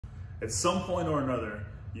At some point or another,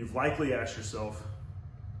 you've likely asked yourself,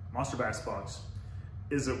 Monster Bass box,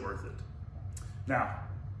 is it worth it? Now,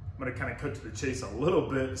 I'm gonna kind of cut to the chase a little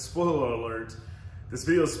bit. Spoiler alert, this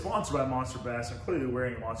video is sponsored by Monster Bass. I'm clearly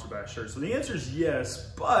wearing a Monster Bass shirt. So the answer is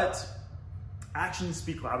yes, but actions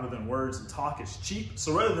speak louder than words and talk is cheap.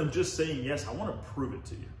 So rather than just saying yes, I wanna prove it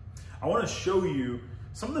to you. I wanna show you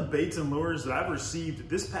some of the baits and lures that I've received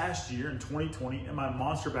this past year in 2020 in my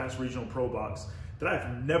Monster Bass Regional Pro box that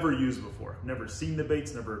I've never used before. I've never seen the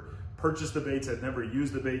baits, never purchased the baits, I've never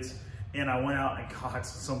used the baits. And I went out and caught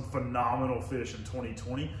some phenomenal fish in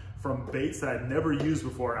 2020 from baits that I'd never used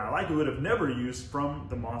before, and I likely would have never used from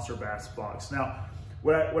the Monster Bass box. Now,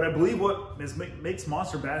 what I believe makes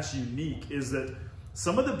Monster Bass unique is that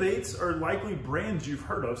some of the baits are likely brands you've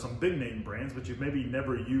heard of, some big name brands, but you've maybe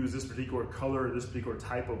never used this particular color, or this particular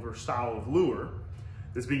type of or style of lure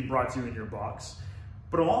that's being brought to you in your box.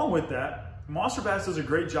 But along with that, Monster Bass does a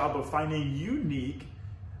great job of finding unique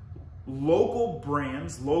local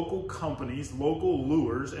brands, local companies, local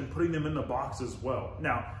lures, and putting them in the box as well.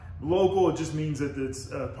 Now, local just means that it's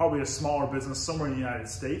probably a smaller business somewhere in the United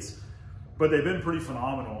States, but they've been pretty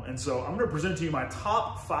phenomenal. And so I'm gonna present to you my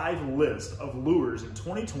top 5 list of lures in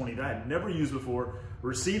 2020 that I had never used before,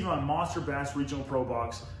 received my Monster Bass Regional Pro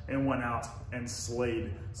box, and went out and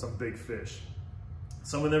slayed some big fish.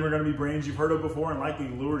 Some of them are gonna be brands you've heard of before and likely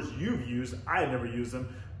lures you've used. I had never used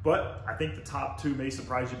them. But I think the top 2 may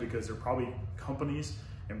surprise you because they're probably companies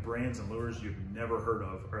and brands and lures you've never heard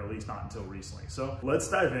of, or at least not until recently. So let's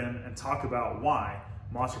dive in and talk about why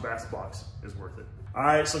Monster Bass box is worth it. All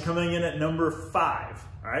right, so coming in at number 5.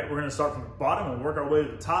 All right, we're gonna start from the bottom and work our way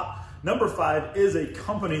to the top. Number 5 is a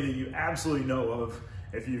company that you absolutely know of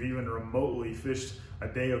if you've even remotely fished a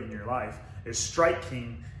day of in your life, is Strike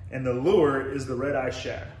King, and the lure is the red eye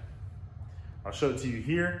shad. I'll show it to you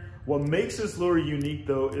here. What makes this lure unique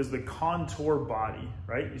though is the contour body,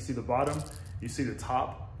 right? You see the bottom, you see the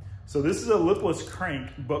top. So this is a lipless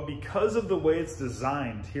crank, but because of the way it's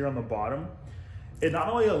designed here on the bottom, it not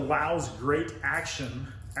only allows great action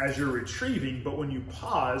as you're retrieving, but when you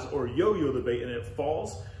pause or yo-yo the bait and it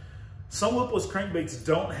falls, some lipless crankbaits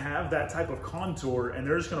don't have that type of contour and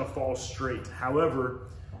they're just gonna fall straight. However,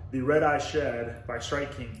 the red eye shad by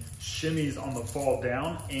Strike King shimmies on the fall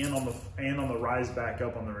down and on the rise back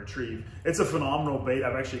up on the retrieve. It's a phenomenal bait.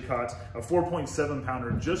 I've actually caught a 4.7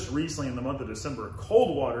 pounder just recently in the month of December.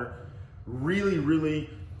 Cold water, really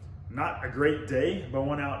not a great day, but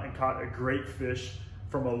went out and caught a great fish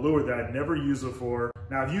from a lure that I'd never used before.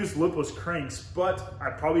 Now I've used lipless cranks, but I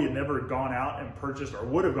probably had never gone out and purchased, or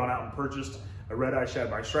would have gone out and purchased, a red eye shad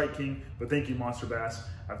by Strike King, but thank you Monster Bass.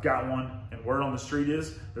 I've got one, and word on the street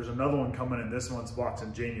is there's another one coming in this month's box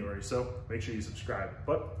in January, so make sure you subscribe.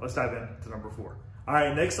 But let's dive into number 4. All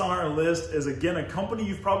right, next on our list is again a company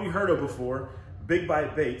you've probably heard of before, Big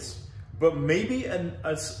Bite Baits, but maybe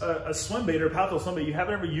a swim bait or a paddle swim bait you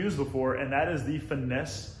haven't ever used before, and that is the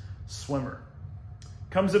Finesse Swimmer.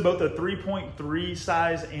 Comes in both a 3.3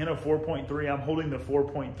 size and a 4.3. I'm holding the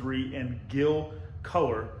 4.3 in gill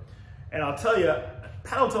color. And I'll tell you,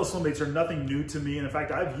 paddle tail swim baits are nothing new to me. And in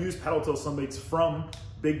fact, I've used paddle tail swim baits from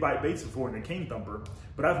Big Bite Baits before in the Cane Thumper,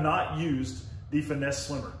 but I've not used the Finesse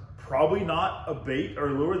Swimmer. Probably not a bait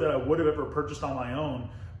or lure that I would have ever purchased on my own,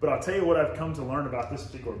 but I'll tell you what I've come to learn about this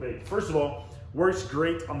particular bait. First of all, works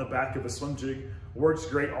great on the back of a swim jig, works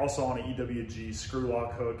great also on an EWG screw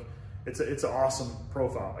lock hook. It's an awesome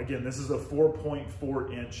profile. Again, this is a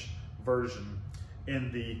 4.4 inch version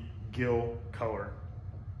in the gill color.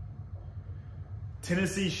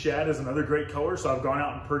 Tennessee shad is another great color, so I've gone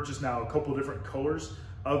out and purchased now a couple different colors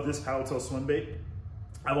of this paddle tail swim bait.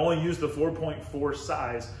 I've only used the 4.4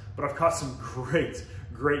 size, but I've caught some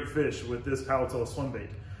great fish with this paddle tail swim bait.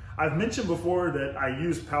 I've mentioned before that I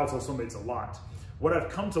use paddle tail swim baits a lot. What I've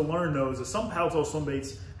come to learn though is that some paddle tail swim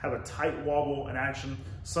baits have a tight wobble in action,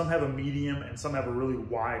 some have a medium, and some have a really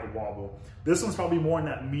wide wobble. This one's probably more in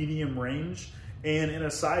that medium range, and in a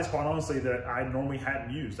size, quite honestly, that I normally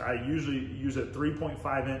hadn't used. I usually use a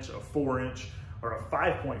 3.5 inch, a 4 inch, or a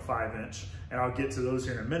 5.5 inch, and I'll get to those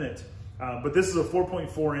here in a minute. But this is a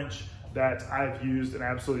 4.4 inch that I've used and I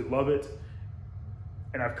absolutely love it.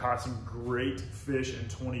 And I've caught some great fish in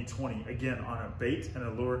 2020, again, on a bait and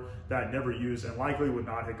a lure that I never used and likely would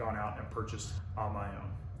not have gone out and purchased on my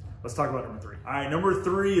own. Let's talk about number 3. All right, number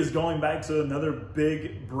 3 is going back to another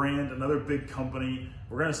big brand, another big company.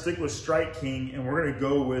 We're gonna stick with Strike King and we're gonna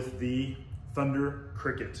go with the Thunder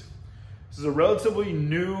Cricket. This is a relatively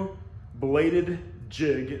new bladed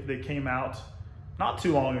jig that came out not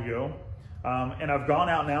too long ago. And I've gone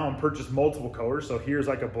out now and purchased multiple colors. So here's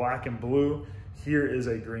like a black and blue. Here is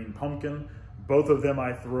a green pumpkin. Both of them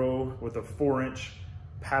I throw with a 4-inch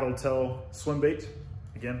paddle tail swim bait.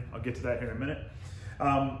 Again, I'll get to that here in a minute.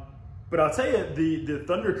 But I'll tell you, the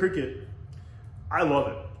Thunder Cricket, I love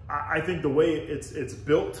it. I think the way it's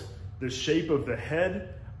built, the shape of the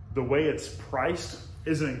head, the way it's priced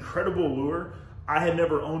is an incredible lure. I had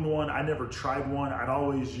never owned one. I never tried one. I'd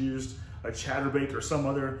always used a chatterbait or some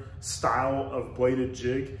other style of bladed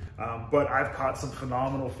jig. But I've caught some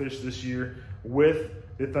phenomenal fish this year with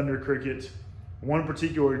the Thunder Cricket. One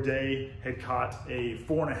particular day had caught a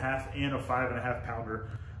 4.5 and a 5.5 pounder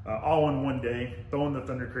all in one day, throwing the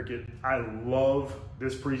Thunder Cricket. I love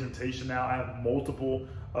this presentation now. I have multiple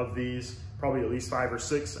of these, probably at least 5 or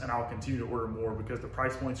 6, and I'll continue to order more because the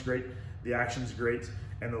price point's great, the action's great,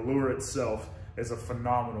 and the lure itself is a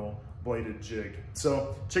phenomenal bladed jig.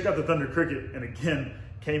 So check out the Thunder Cricket, and again,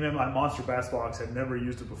 came in my Monster Bass box, had never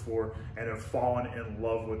used it before, and have fallen in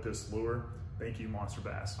love with this lure. Thank you, Monster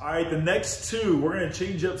Bass. All right, the next two, we're gonna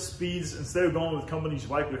change up speeds. Instead of going with companies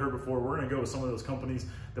you've likely heard before, we're gonna go with some of those companies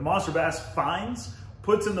the Monster Bass finds,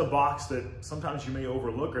 puts in the box that sometimes you may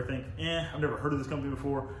overlook or think, I've never heard of this company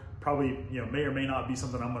before. Probably, may or may not be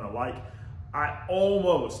something I'm gonna like. I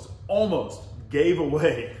almost gave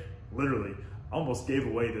away, literally, almost gave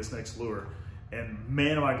away this next lure. And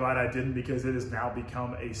man, am I glad I didn't, because it has now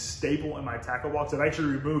become a staple in my tackle box. I've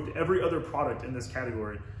actually removed every other product in this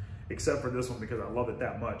category except for this one because I love it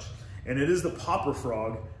that much. And it is the Popper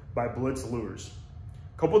Frog by Blitz Lures.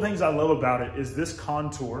 A couple of things I love about it is this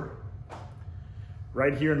contour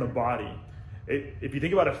right here in the body. If you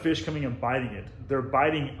think about a fish coming and biting it, they're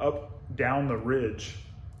biting up, down the ridge.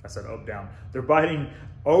 I said up, down. They're biting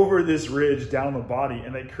over this ridge down the body,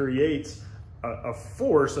 and that creates a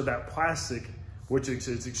force of that plastic, which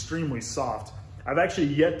is extremely soft. I've actually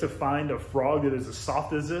yet to find a frog that is as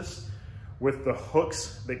soft as this, with the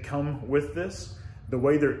hooks that come with this, the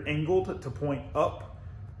way they're angled to point up,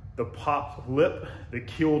 the popped lip, the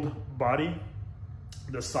keeled body,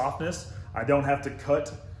 the softness. I don't have to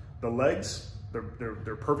cut the legs.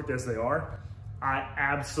 They're perfect as they are. I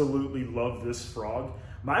absolutely love this frog.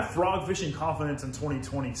 My frog fishing confidence in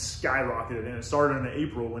 2020 skyrocketed, and it started in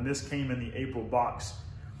April when this came in the April box.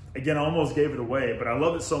 Again, I almost gave it away, but I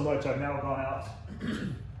love it so much I've now gone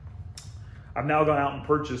out and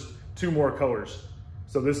purchased 2 more colors.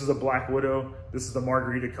 So this is a Black Widow, this is the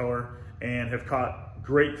Margarita color, and have caught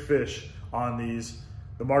great fish on these.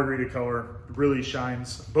 The Margarita color really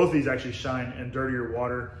shines. Both of these actually shine in dirtier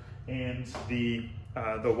water, and the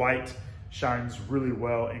white shines really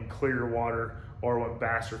well in clear water or when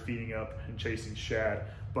bass are feeding up and chasing shad.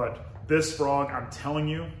 But this frog, I'm telling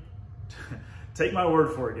you, take my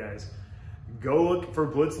word for it, guys. Go look for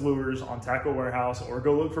Blitz Lures on Tackle Warehouse, or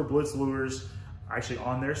go look for Blitz Lures actually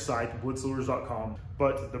on their site, blitzlures.com.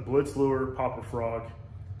 But the Blitz Lure Popper Frog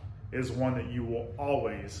is one that you will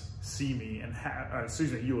always see me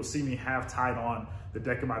you will see me have tied on the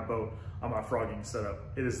deck of my boat on my frogging setup.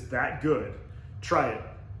 It is that good. Try it.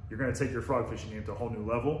 You're gonna take your frog fishing game to a whole new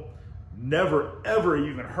level. Never, ever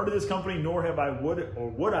even heard of this company, nor have I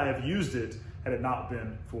would I have used it had it not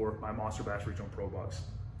been for my Monster Bass Regional Pro box.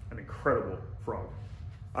 An incredible frog.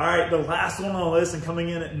 All right, the last one on the list, and coming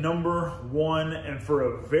in at number 1, and for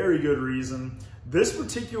a very good reason. This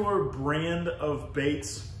particular brand of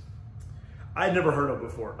baits I had never heard of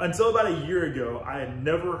before. Until about a year ago, I had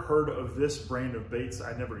never heard of this brand of baits.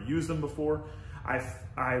 I'd never used them before.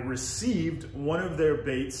 I received one of their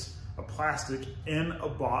baits, a plastic, in a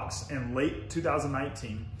box in late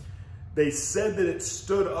 2019. They said that it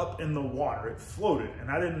stood up in the water, it floated, and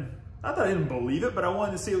not that I didn't believe it, but I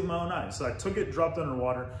wanted to see it with my own eyes. So I took it, dropped it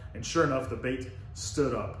underwater, and sure enough, the bait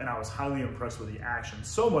stood up, and I was highly impressed with the action.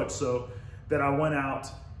 So much so that I went out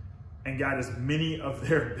and got as many of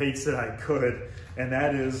their baits that I could, and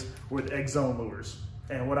that is with egg zone lures.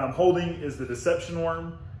 And what I'm holding is the Deception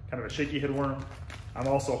Worm, kind of a shaky head worm. I'm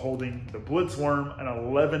also holding the Blitz Worm, an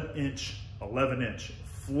 11-inch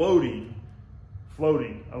floating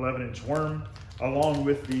 11-inch worm, along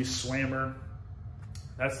with the Swammer.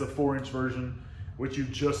 That's the 4-inch version, which you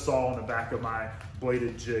just saw on the back of my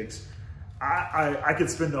bladed jigs. I could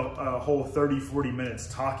spend a whole 30-40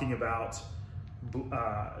 minutes talking about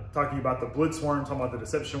the Blitz Worm, talking about the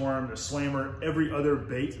Deception Worm, the Slammer, every other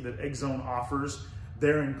bait that Egg Zone offers.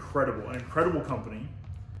 They're incredible, an incredible company,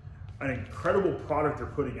 an incredible product they're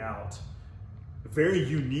putting out. Very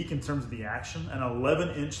unique in terms of the action, an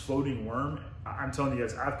 11-inch floating worm. I'm telling you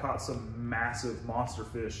guys, I've caught some massive monster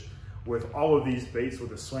fish with all of these baits, with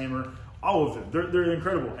the Slammer, all of them. They're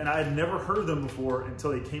incredible. And I had never heard of them before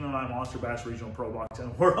until they came in my Monster Bass Regional Pro box.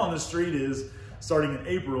 And word on the street is, starting in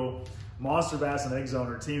April, Monster Bass and Egg Zone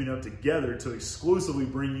are teaming up together to exclusively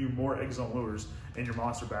bring you more Egg Zone lures in your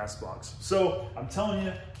Monster Bass box. So I'm telling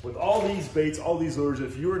you, with all these baits, all these lures,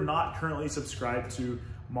 if you are not currently subscribed to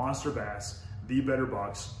Monster Bass, the better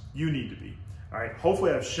box, you need to be. All right,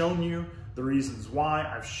 hopefully I've shown you the reasons why.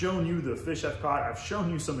 I've shown you the fish I've caught. I've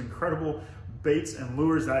shown you some incredible baits and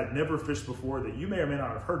lures that I've never fished before that you may or may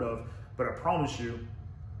not have heard of, but I promise you,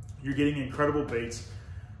 you're getting incredible baits.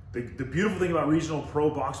 The beautiful thing about Regional Pro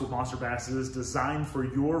Box with Monster Bass is it's designed for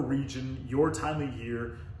your region, your time of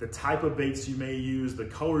year, the type of baits you may use, the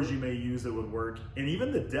colors you may use that would work, and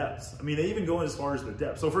even the depths. I mean, they even go as far as the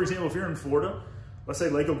depth. So for example, if you're in Florida, let's say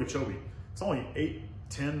Lake Okeechobee, it's only 8,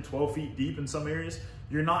 10, 12 feet deep in some areas.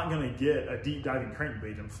 You're not gonna get a deep diving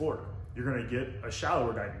crankbait in Florida. You're gonna get a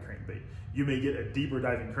shallower diving crankbait. You may get a deeper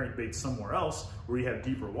diving crankbait somewhere else where you have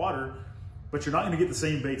deeper water, but you're not gonna get the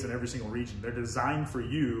same baits in every single region. They're designed for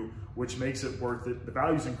you, which makes it worth it. The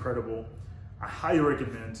value's incredible. I highly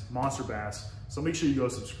recommend Monster Bass, so make sure you go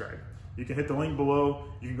subscribe. You can hit the link below.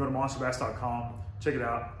 You can go to monsterbass.com, check it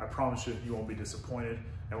out. I promise you, you won't be disappointed,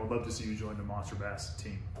 and would love to see you join the Monster Bass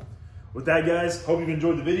team. With that, guys, hope you've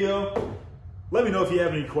enjoyed the video. Let me know if you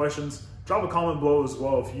have any questions. Drop a comment below as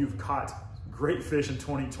well if you've caught great fish in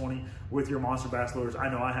 2020 with your Monster Bass lures. I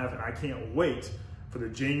know I have, and I can't wait for the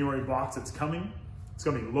January box that's coming. It's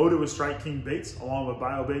gonna be loaded with Strike King baits along with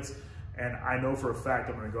bio baits, and I know for a fact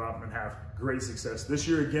I'm gonna go out and have great success this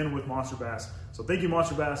year again with Monster Bass. So thank you,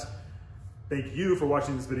 Monster Bass. Thank you for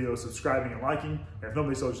watching this video, subscribing and liking. And if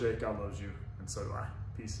nobody told you today, God loves you, and so do I.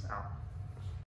 Peace out.